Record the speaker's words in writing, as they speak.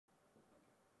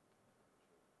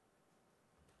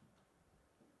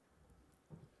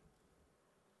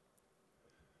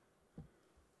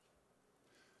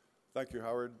Thank you,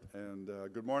 Howard, and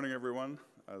good morning, everyone.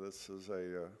 This is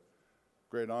a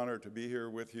great honor to be here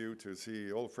with you, to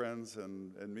see old friends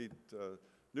and meet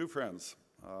new friends.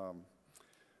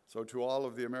 So to all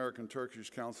of the American-Turkish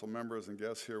Council members and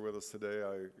guests here with us today,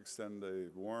 I extend a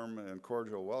warm and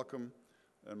cordial welcome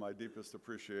and my deepest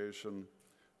appreciation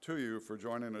to you for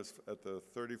joining us at the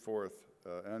 34th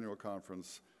Annual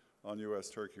Conference on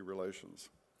U.S.-Turkey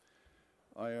Relations.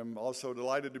 I am also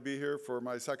delighted to be here for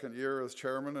my second year as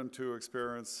chairman and to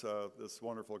experience this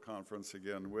wonderful conference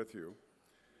again with you.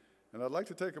 And I'd like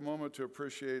to take a moment to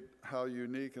appreciate how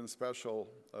unique and special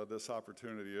this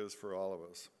opportunity is for all of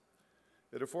us.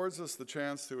 It affords us the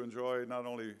chance to enjoy not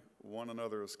only one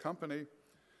another's company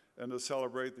and to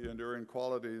celebrate the enduring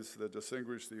qualities that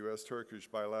distinguish the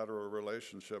U.S.-Turkish bilateral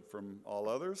relationship from all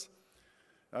others.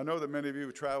 I know that many of you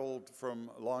have traveled from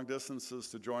long distances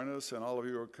to join us, and all of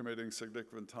you are committing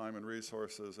significant time and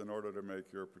resources in order to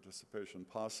make your participation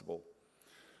possible.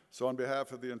 So on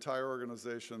behalf of the entire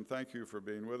organization, thank you for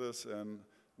being with us, and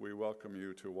we welcome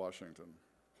you to Washington.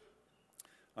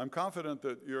 I'm confident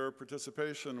that your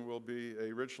participation will be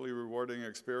a richly rewarding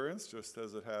experience, just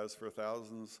as it has for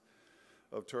thousands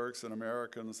of Turks and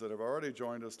Americans that have already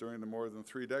joined us during the more than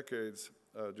 3 decades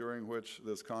during which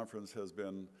this conference has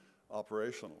been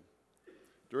operational.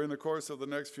 During the course of the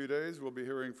next few days, we'll be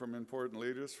hearing from important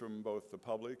leaders from both the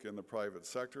public and the private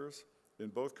sectors in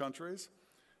both countries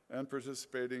and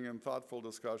participating in thoughtful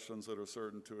discussions that are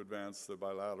certain to advance the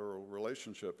bilateral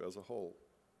relationship as a whole.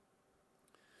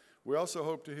 We also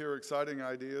hope to hear exciting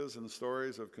ideas and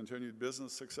stories of continued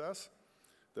business success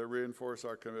that reinforce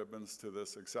our commitments to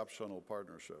this exceptional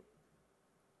partnership.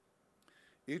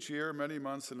 Each year, many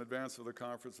months in advance of the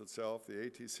conference itself, the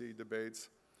ATC debates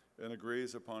and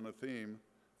agrees upon a theme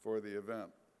for the event.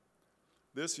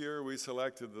 This year, we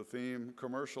selected the theme,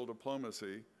 Commercial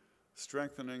Diplomacy,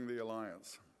 Strengthening the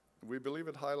Alliance. We believe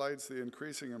it highlights the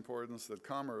increasing importance that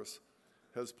commerce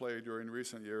has played during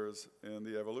recent years in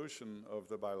the evolution of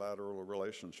the bilateral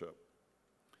relationship.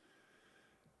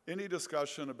 Any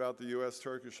discussion about the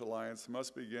U.S.-Turkish alliance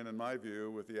must begin, in my view,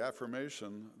 with the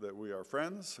affirmation that we are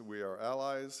friends, we are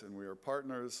allies, and we are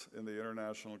partners in the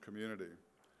international community.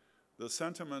 The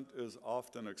sentiment is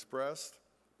often expressed,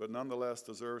 but nonetheless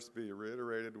deserves to be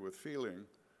reiterated with feeling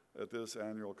at this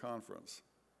annual conference.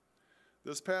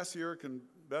 This past year can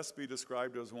best be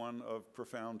described as one of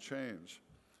profound change,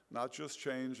 not just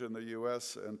change in the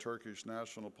U.S. and Turkish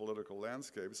national political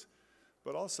landscapes,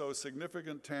 but also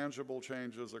significant tangible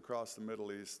changes across the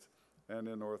Middle East and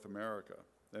in North America,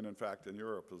 and in fact in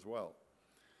Europe as well.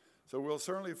 So we'll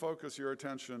certainly focus your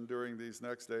attention during these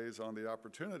next days on the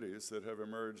opportunities that have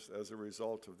emerged as a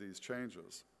result of these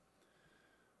changes.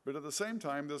 But at the same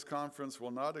time, this conference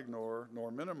will not ignore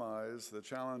nor minimize the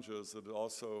challenges that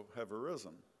also have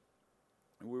arisen.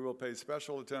 And we will pay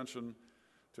special attention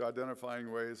to identifying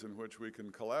ways in which we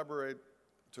can collaborate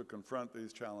to confront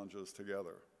these challenges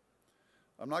together.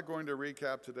 I'm not going to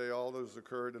recap today all that has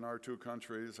occurred in our 2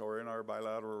 countries or in our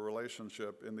bilateral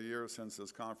relationship in the years since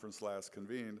this conference last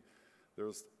convened.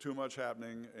 There's too much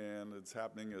happening, and it's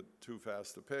happening at too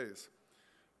fast a pace.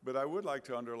 But I would like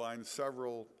to underline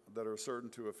several that are certain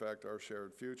to affect our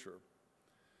shared future.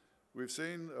 We've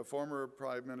seen former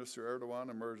Prime Minister Erdogan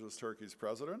emerge as Turkey's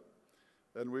president,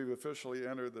 and we've officially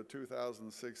entered the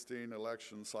 2016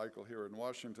 election cycle here in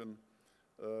Washington,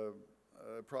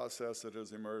 a process that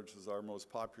has emerged as our most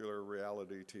popular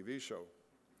reality TV show.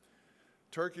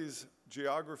 Turkey's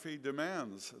geography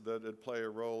demands that it play a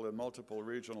role in multiple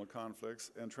regional conflicts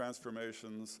and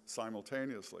transformations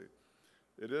simultaneously.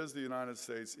 It is the United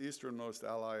States' easternmost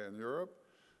ally in Europe.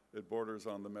 It borders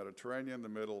on the Mediterranean, the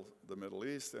Middle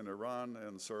East, and Iran,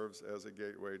 and serves as a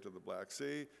gateway to the Black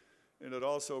Sea. And it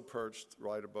also perched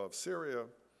right above Syria.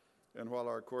 And while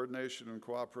our coordination and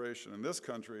cooperation in this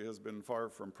country has been far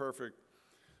from perfect,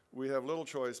 we have little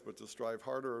choice but to strive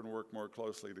harder and work more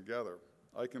closely together.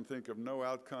 I can think of no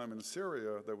outcome in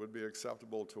Syria that would be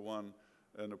acceptable to one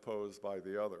and opposed by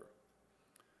the other.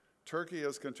 Turkey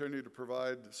has continued to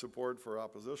provide support for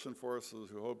opposition forces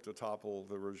who hope to topple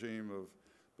the regime of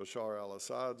Bashar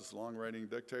al-Assad's long-reigning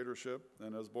dictatorship,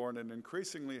 and has borne an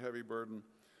increasingly heavy burden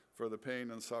for the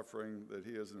pain and suffering that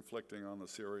he is inflicting on the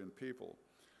Syrian people.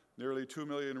 Nearly 2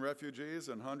 million refugees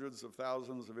and hundreds of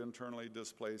thousands of internally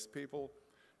displaced people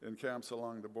in camps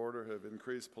along the border have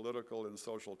increased political and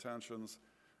social tensions,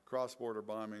 cross-border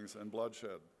bombings, and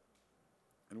bloodshed.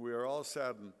 And we are all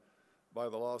saddened by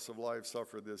the loss of life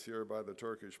suffered this year by the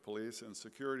Turkish police and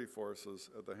security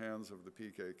forces at the hands of the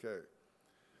PKK,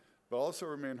 but also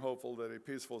remain hopeful that a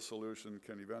peaceful solution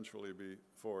can eventually be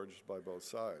forged by both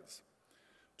sides.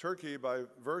 Turkey, by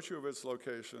virtue of its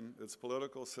location, its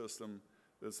political system,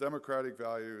 its democratic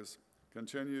values,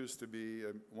 continues to be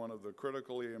one of the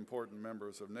critically important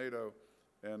members of NATO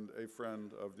and a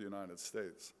friend of the United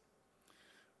States.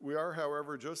 We are,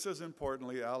 however, just as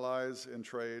importantly, allies in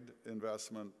trade,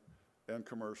 investment, and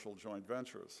commercial joint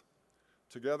ventures.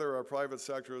 Together, our private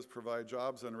sectors provide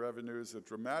jobs and revenues that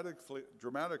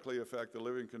dramatically affect the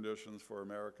living conditions for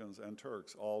Americans and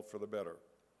Turks, all for the better.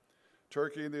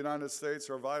 Turkey and the United States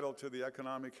are vital to the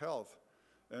economic health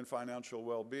and financial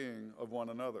well-being of one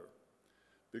another.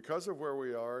 Because of where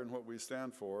we are and what we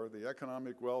stand for, the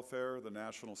economic welfare, the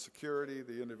national security,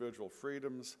 the individual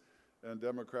freedoms, and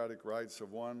democratic rights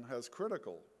of one has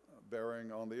critical bearing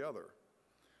on the other.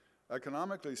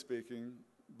 Economically speaking,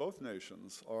 both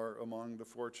nations are among the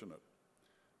fortunate.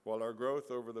 While our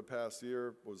growth over the past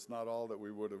year was not all that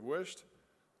we would have wished,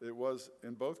 it was,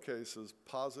 in both cases,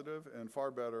 positive and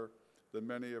far better than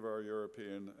many of our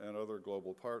European and other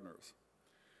global partners.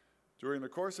 During the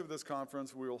course of this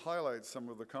conference, we will highlight some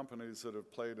of the companies that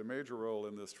have played a major role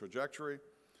in this trajectory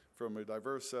from a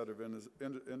diverse set of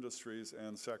industries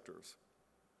and sectors.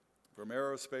 From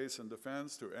aerospace and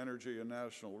defense to energy and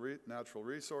natural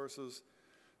resources,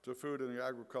 to food and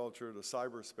agriculture, to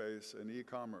cyberspace and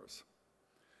e-commerce.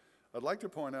 I'd like to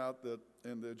point out that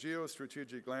in the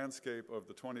geostrategic landscape of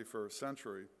the 21st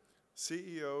century,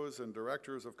 CEOs and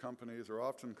directors of companies are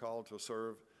often called to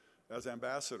serve as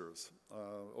ambassadors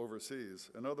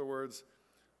overseas. In other words,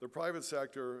 the private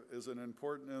sector is an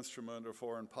important instrument of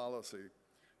foreign policy,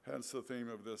 hence the theme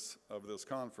of this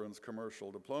conference,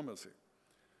 commercial diplomacy.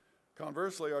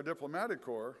 Conversely, our diplomatic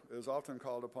corps is often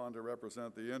called upon to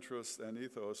represent the interests and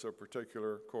ethos of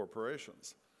particular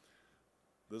corporations.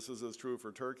 This is as true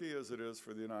for Turkey as it is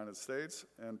for the United States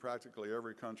and practically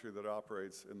every country that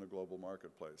operates in the global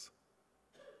marketplace.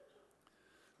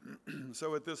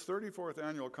 So at this 34th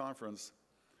annual conference,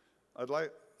 I'd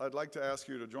like to ask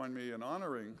you to join me in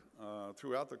honoring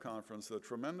throughout the conference the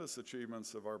tremendous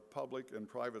achievements of our public and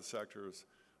private sectors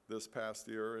this past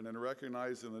year and in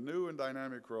recognizing the new and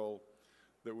dynamic role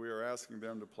that we are asking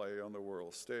them to play on the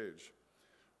world stage.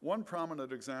 One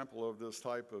prominent example of this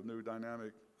type of new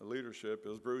dynamic leadership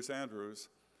is Bruce Andrews,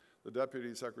 the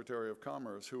Deputy Secretary of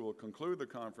Commerce, who will conclude the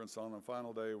conference on the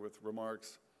final day with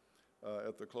remarks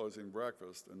at the closing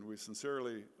breakfast. And we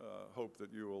sincerely hope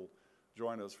that you will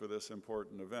join us for this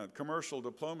important event. Commercial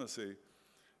diplomacy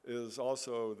is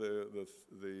also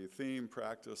the theme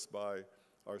practiced by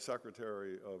our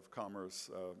Secretary of Commerce,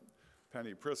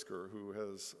 Penny Pritzker, who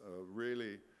has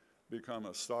really become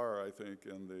a star, I think,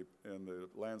 in the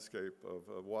landscape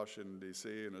of Washington,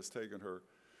 D.C., and has taken her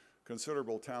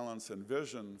considerable talents and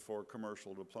vision for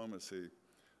commercial diplomacy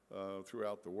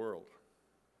throughout the world.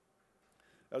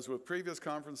 As with previous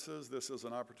conferences, this is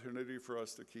an opportunity for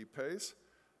us to keep pace,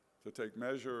 to take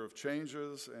measure of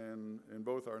changes in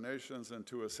both our nations, and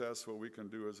to assess what we can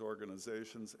do as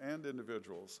organizations and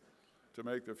individuals to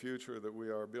make the future that we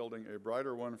are building a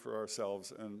brighter one for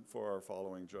ourselves and for our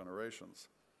following generations.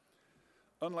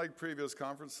 Unlike previous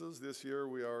conferences, this year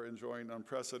we are enjoying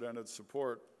unprecedented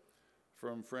support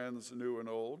from friends new and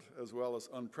old, as well as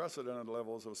unprecedented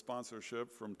levels of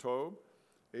sponsorship from TOB,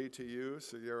 ATU,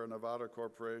 Sierra Nevada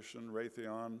Corporation,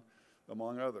 Raytheon,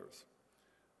 among others,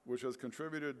 which has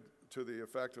contributed to the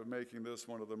effect of making this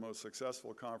one of the most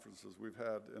successful conferences we've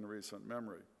had in recent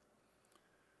memory.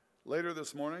 Later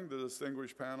this morning, the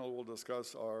distinguished panel will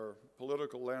discuss our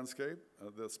political landscape.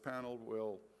 This panel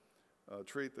will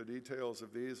treat the details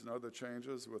of these and other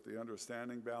changes with the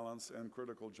understanding, balance, and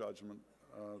critical judgment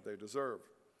they deserve.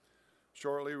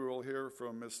 Shortly, we will hear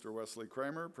from Mr. Wesley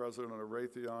Kramer, President of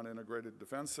Raytheon Integrated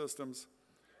Defense Systems,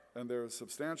 and their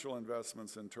substantial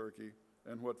investments in Turkey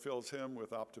and what fills him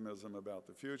with optimism about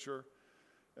the future.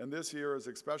 And this year is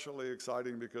especially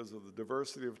exciting because of the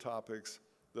diversity of topics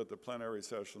that the plenary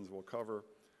sessions will cover,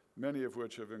 many of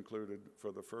which have included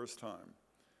for the first time.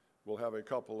 We'll have a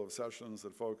couple of sessions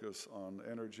that focus on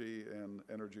energy and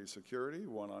energy security,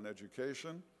 one on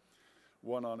education,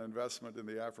 one on investment in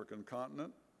the African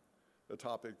continent, a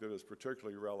topic that is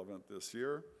particularly relevant this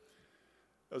year,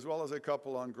 as well as a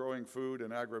couple on growing food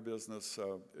and agribusiness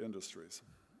industries.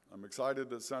 I'm excited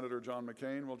that Senator John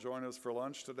McCain will join us for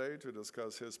lunch today to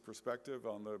discuss his perspective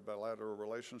on the bilateral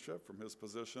relationship from his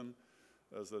position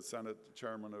as the Senate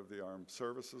Chairman of the Armed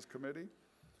Services Committee,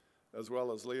 as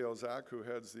well as Leo Zak, who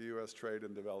heads the U.S. Trade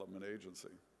and Development Agency.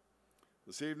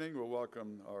 This evening, we'll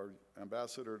welcome our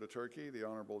ambassador to Turkey, the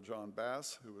Honorable John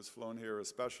Bass, who was flown here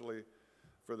especially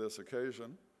for this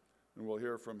occasion, and we'll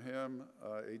hear from him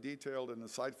a detailed and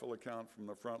insightful account from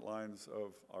the front lines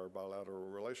of our bilateral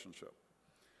relationship.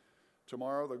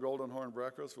 Tomorrow, the Golden Horn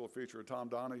Breakfast will feature Tom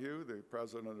Donahue, the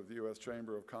president of the U.S.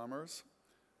 Chamber of Commerce,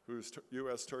 whose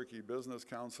U.S.-Turkey Business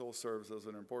Council serves as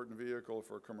an important vehicle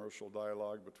for commercial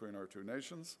dialogue between our two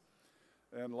nations.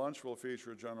 And lunch will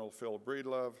feature General Phil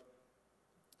Breedlove,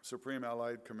 Supreme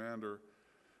Allied Commander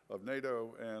of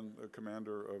NATO and the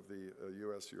commander of the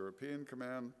U.S. European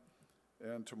Command.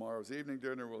 And tomorrow's evening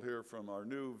dinner, we'll hear from our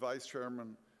new Vice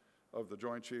Chairman of the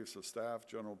Joint Chiefs of Staff,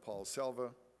 General Paul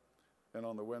Selva. And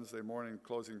on the Wednesday morning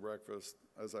closing breakfast,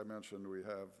 as I mentioned, we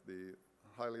have the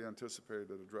highly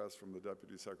anticipated address from the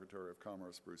Deputy Secretary of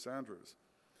Commerce, Bruce Andrews.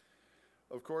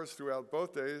 Of course, throughout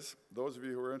both days, those of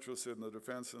you who are interested in the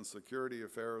Defense and Security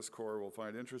Affairs Corps will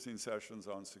find interesting sessions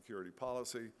on security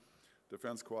policy,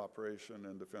 defense cooperation,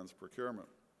 and defense procurement.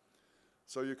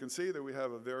 So you can see that we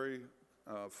have a very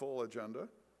full agenda.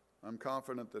 I'm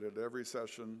confident that at every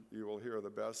session you will hear the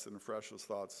best and freshest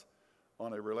thoughts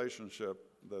on a relationship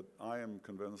that I am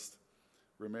convinced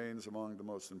remains among the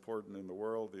most important in the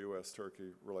world, the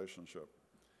U.S.-Turkey relationship.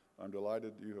 I'm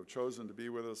delighted you have chosen to be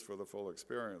with us for the full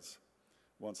experience.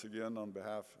 Once again, on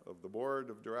behalf of the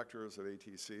Board of Directors at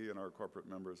ATC and our corporate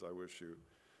members, I wish you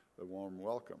a warm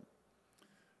welcome.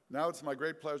 Now it's my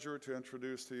great pleasure to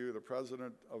introduce to you the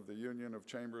President of the Union of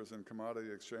Chambers and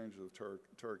Commodity Exchanges of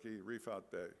Turkey, Rifat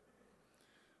Bey.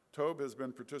 TOB has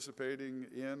been participating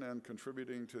in and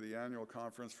contributing to the annual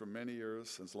conference for many years,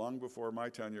 since long before my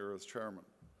tenure as chairman.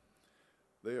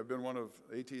 They have been one of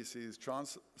ATC's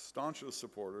staunchest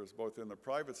supporters, both in the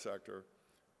private sector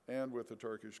and with the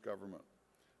Turkish government.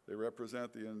 They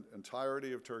represent the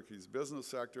entirety of Turkey's business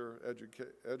sector,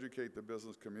 educate the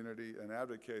business community, and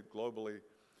advocate globally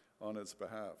on its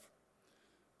behalf.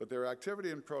 But their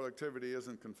activity and productivity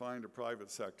isn't confined to private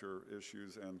sector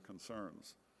issues and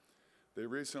concerns. They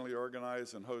recently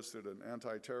organized and hosted an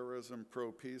anti-terrorism,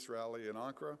 pro-peace rally in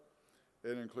Ankara.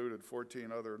 It included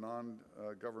 14 other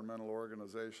non-governmental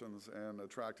organizations and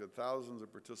attracted thousands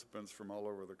of participants from all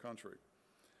over the country.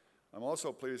 I'm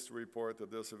also pleased to report that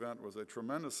this event was a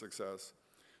tremendous success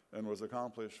and was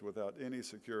accomplished without any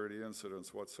security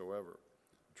incidents whatsoever.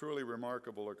 Truly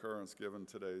remarkable occurrence given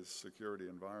today's security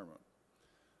environment.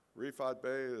 Rifat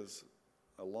Bey has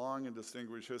a long and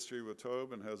distinguished history with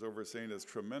TOB and has overseen its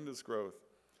tremendous growth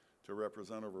to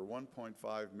represent over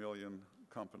 1.5 million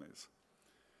companies.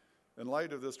 In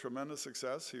light of this tremendous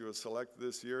success, he was selected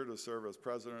this year to serve as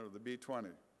president of the B20,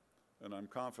 and I'm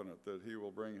confident that he will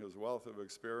bring his wealth of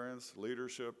experience,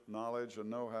 leadership, knowledge, and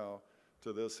know-how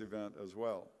to this event as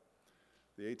well.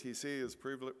 The ATC is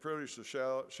privileged to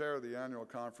share the annual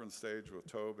conference stage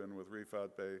with TOB and with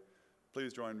Rifat Bey.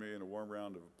 Please join me in a warm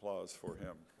round of applause for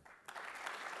him.